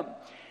him.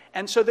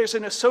 And so there's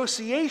an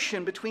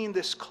association between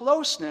this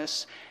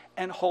closeness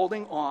and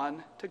holding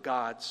on to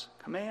God's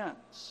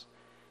commands.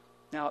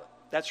 Now,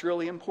 that's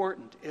really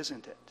important,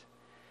 isn't it?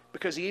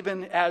 Because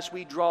even as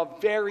we draw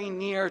very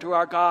near to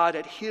our God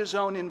at his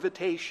own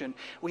invitation,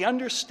 we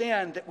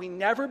understand that we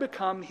never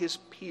become his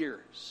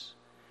peers.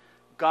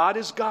 God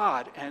is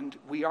God, and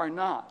we are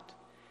not.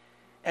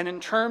 And in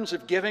terms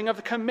of giving of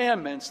the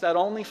commandments, that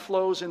only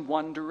flows in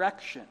one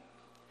direction.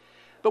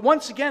 But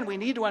once again, we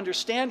need to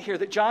understand here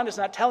that John is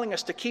not telling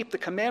us to keep the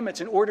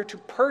commandments in order to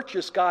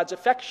purchase God's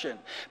affection.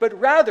 But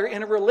rather,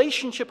 in a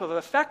relationship of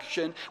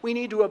affection, we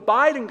need to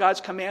abide in God's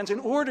commands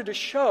in order to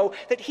show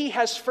that he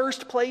has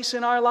first place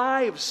in our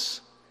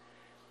lives.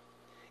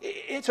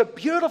 It's a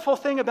beautiful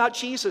thing about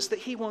Jesus that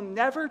he will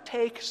never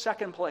take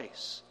second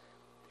place.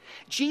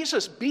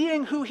 Jesus,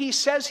 being who he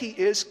says he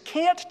is,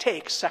 can't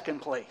take second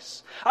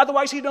place.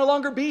 Otherwise, he'd no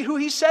longer be who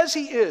he says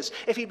he is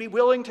if he'd be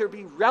willing to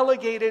be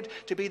relegated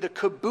to be the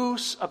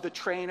caboose of the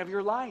train of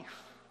your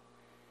life.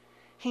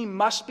 He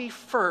must be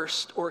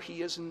first or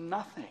he is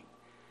nothing.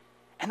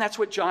 And that's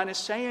what John is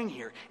saying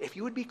here. If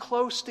you would be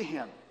close to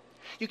him,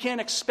 you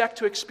can't expect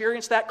to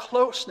experience that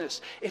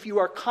closeness if you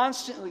are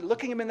constantly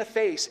looking him in the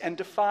face and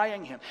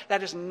defying him.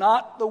 That is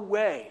not the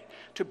way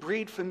to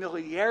breed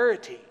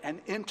familiarity and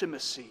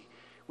intimacy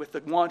with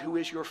the one who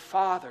is your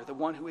Father, the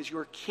one who is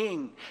your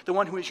King, the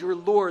one who is your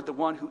Lord, the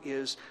one who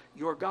is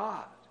your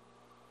God.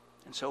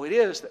 And so it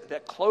is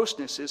that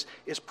closeness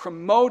is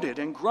promoted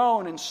and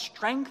grown and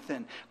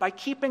strengthened by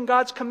keeping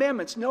God's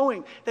commandments,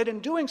 knowing that in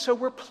doing so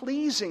we're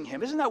pleasing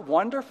him. Isn't that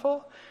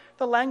wonderful?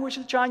 The language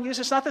that John uses,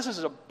 it's not this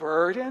is a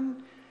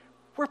burden.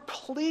 We're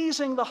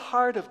pleasing the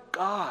heart of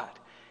God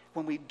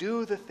when we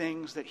do the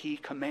things that he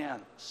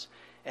commands.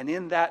 And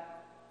in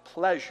that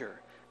pleasure,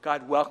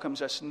 God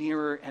welcomes us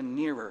nearer and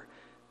nearer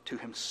to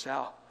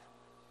himself.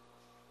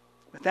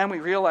 But then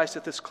we realize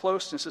that this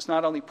closeness is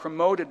not only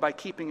promoted by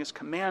keeping his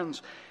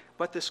commands,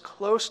 but this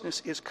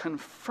closeness is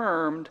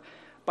confirmed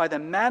by the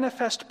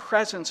manifest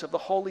presence of the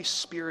Holy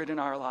Spirit in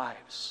our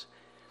lives.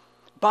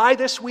 By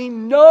this we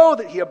know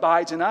that he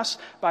abides in us,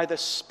 by the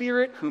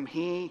Spirit whom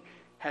he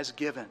has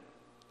given.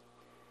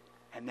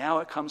 And now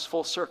it comes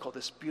full circle,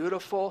 this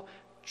beautiful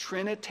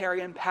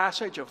Trinitarian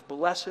passage of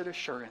blessed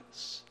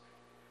assurance.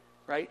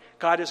 Right?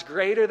 God is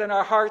greater than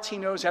our hearts. He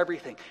knows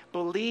everything.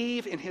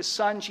 Believe in his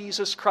Son,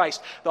 Jesus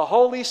Christ, the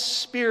Holy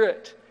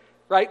Spirit,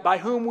 right, by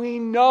whom we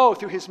know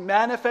through his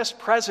manifest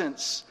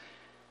presence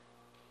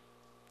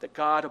that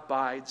God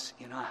abides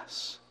in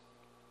us.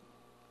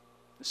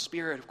 The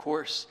Spirit, of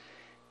course,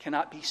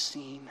 cannot be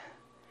seen.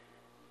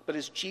 But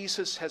as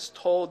Jesus has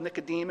told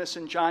Nicodemus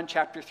in John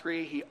chapter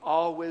 3, he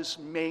always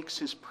makes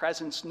his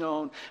presence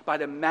known by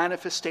the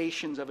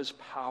manifestations of his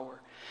power.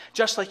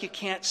 Just like you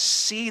can't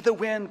see the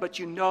wind, but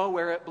you know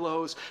where it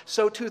blows,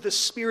 so too the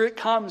Spirit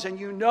comes, and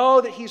you know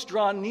that he's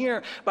drawn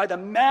near by the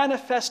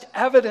manifest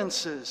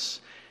evidences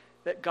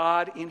that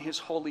God in his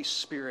Holy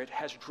Spirit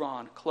has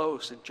drawn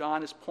close. And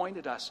John has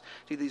pointed us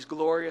to these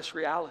glorious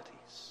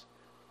realities.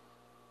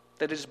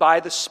 That it is by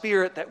the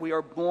Spirit that we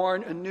are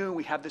born anew.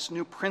 We have this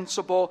new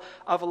principle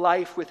of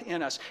life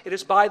within us. It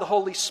is by the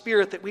Holy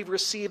Spirit that we've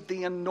received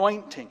the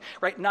anointing,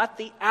 right? Not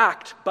the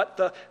act, but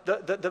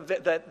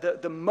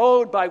the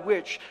mode by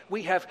which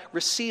we have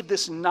received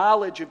this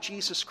knowledge of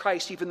Jesus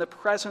Christ, even the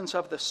presence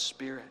of the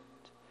Spirit.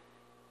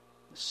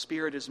 The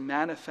Spirit is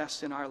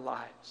manifest in our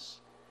lives,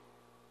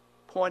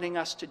 pointing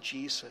us to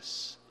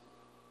Jesus,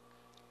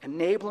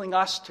 enabling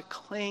us to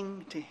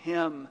cling to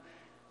him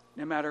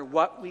no matter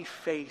what we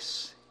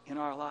face in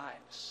our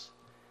lives.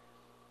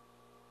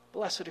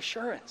 Blessed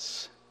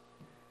assurance.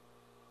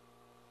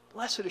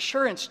 Blessed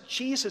assurance,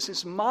 Jesus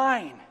is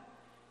mine.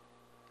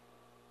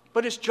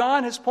 But as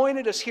John has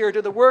pointed us here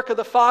to the work of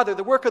the Father,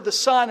 the work of the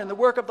Son, and the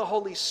work of the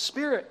Holy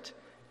Spirit,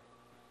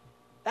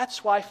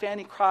 that's why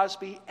Fanny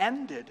Crosby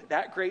ended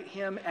that great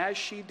hymn as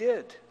she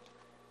did,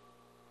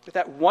 with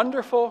that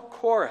wonderful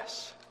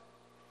chorus.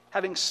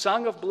 Having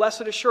sung of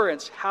blessed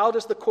assurance, how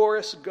does the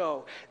chorus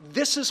go?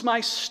 This is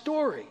my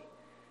story.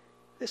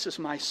 This is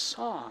my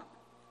song.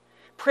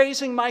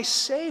 Praising my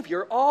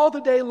Savior all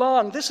the day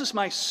long. This is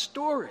my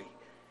story.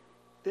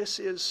 This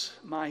is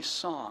my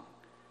song.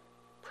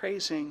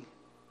 Praising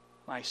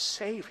my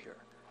Savior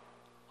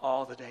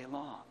all the day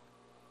long.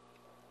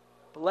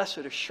 Blessed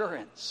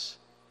assurance.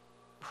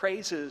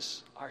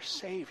 praises our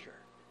Savior,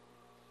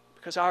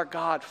 because our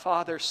God,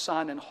 Father,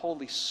 Son, and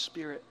Holy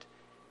Spirit,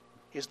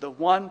 is the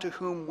one to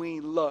whom we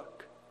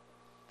look,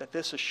 that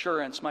this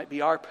assurance might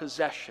be our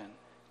possession,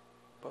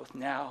 both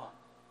now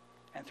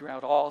and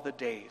throughout all the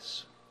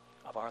days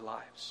of our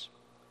lives.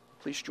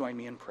 Please join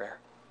me in prayer.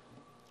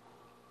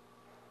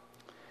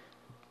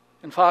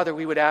 And Father,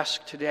 we would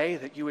ask today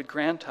that you would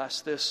grant us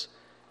this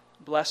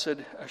blessed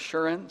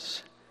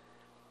assurance,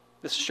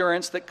 this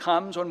assurance that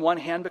comes on one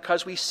hand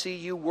because we see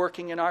you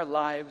working in our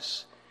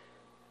lives,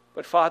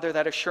 but Father,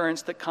 that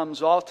assurance that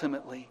comes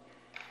ultimately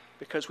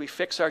because we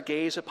fix our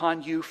gaze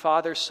upon you,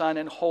 Father, Son,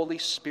 and Holy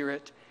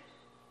Spirit,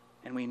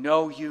 and we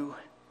know you,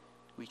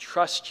 we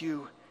trust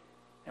you,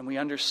 and we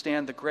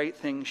understand the great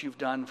things you've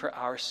done for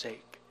our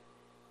sake.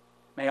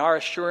 May our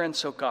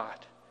assurance, O God,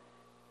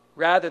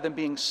 rather than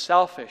being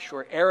selfish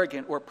or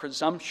arrogant or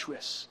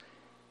presumptuous,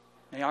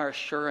 may our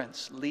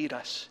assurance lead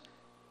us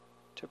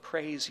to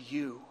praise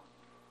you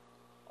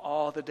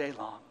all the day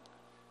long.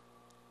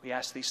 We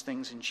ask these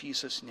things in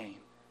Jesus' name.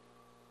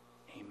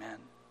 Amen.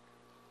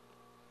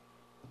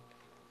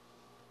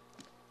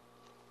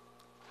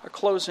 Our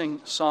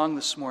closing song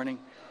this morning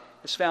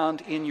is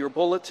found in your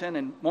bulletin,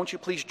 and won't you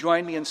please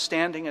join me in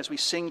standing as we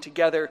sing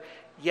together,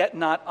 "Yet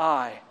not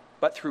I,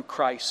 but through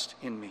Christ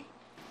in me."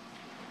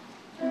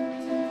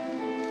 Praise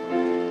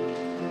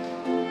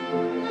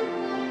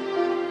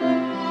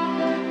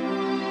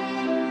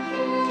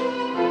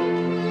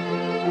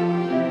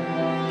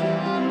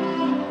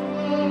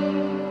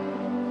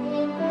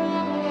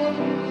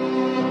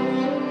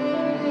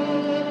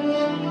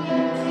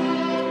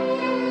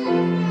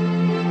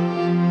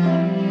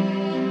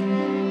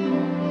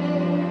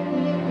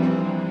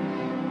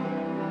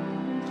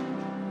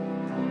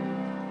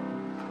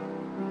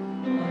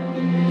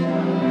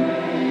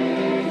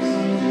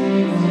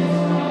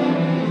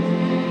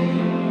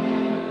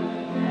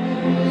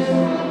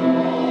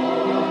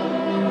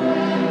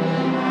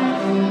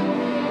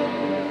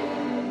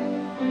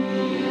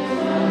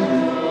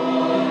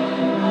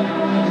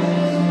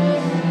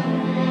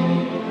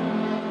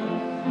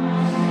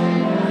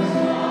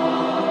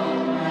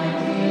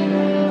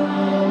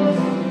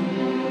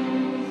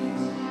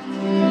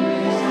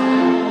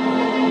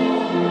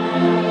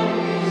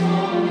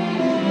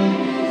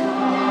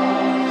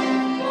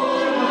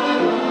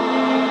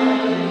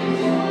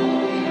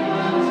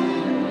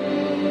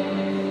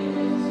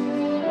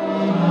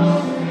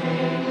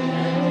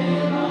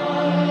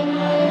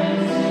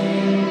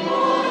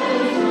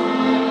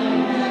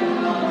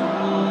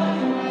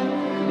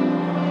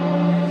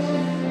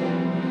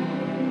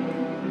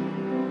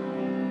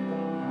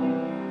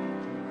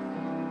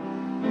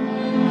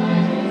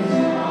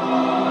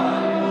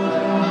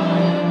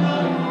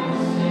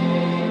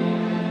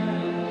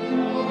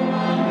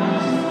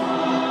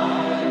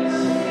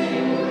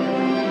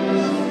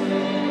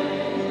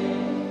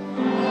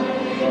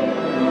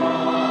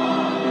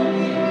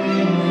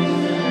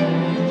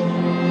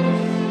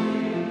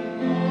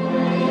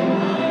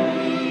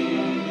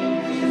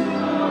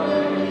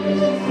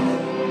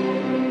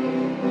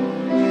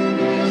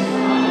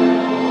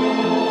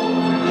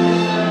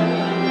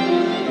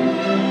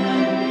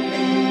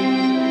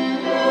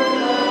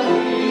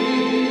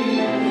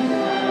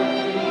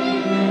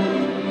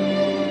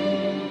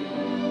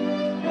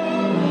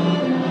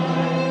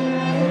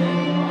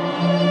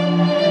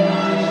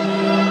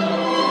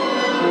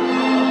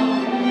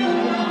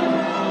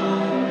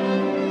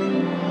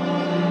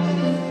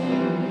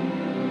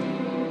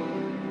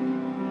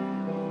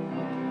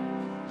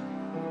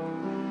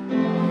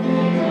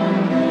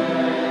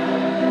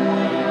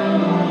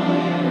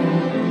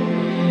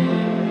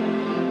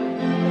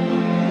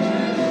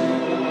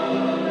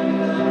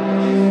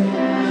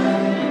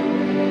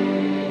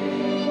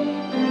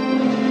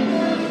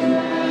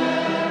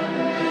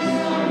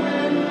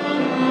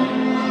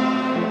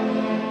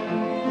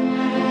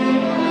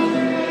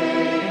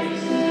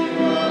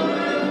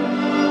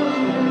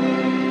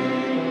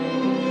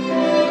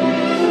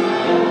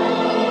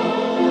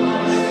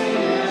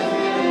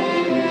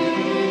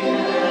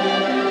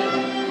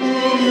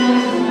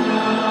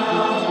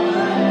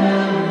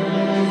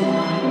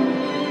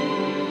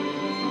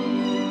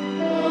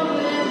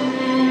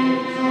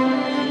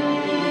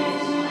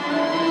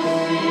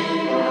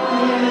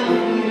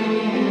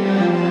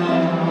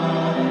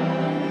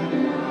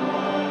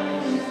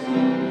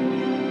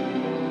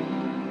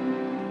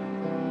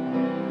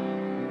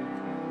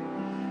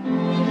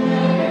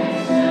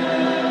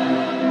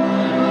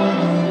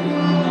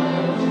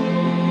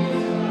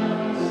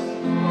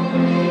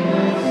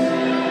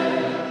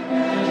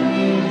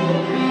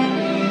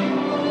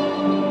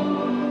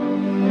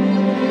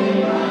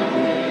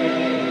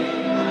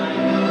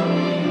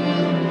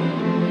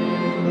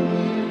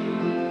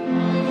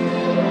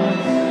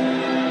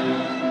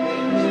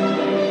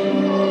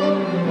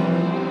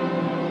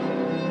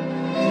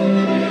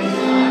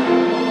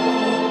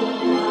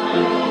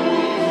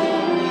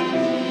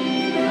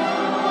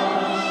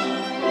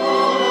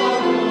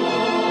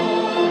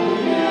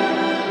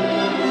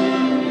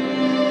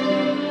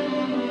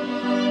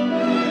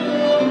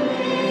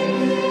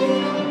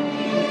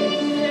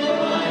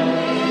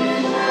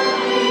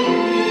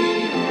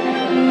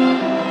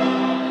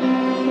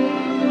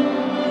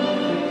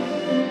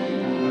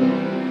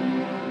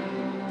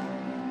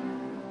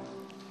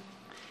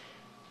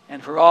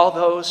And for all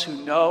those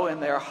who know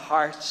in their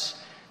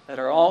hearts that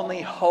our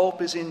only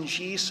hope is in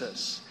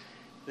Jesus,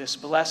 this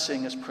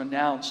blessing is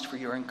pronounced for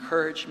your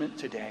encouragement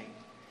today.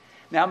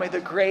 Now may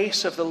the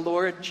grace of the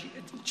Lord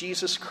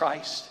Jesus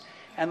Christ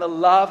and the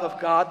love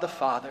of God the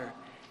Father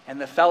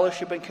and the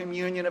fellowship and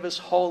communion of his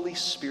Holy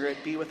Spirit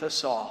be with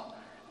us all.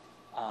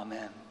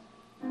 Amen.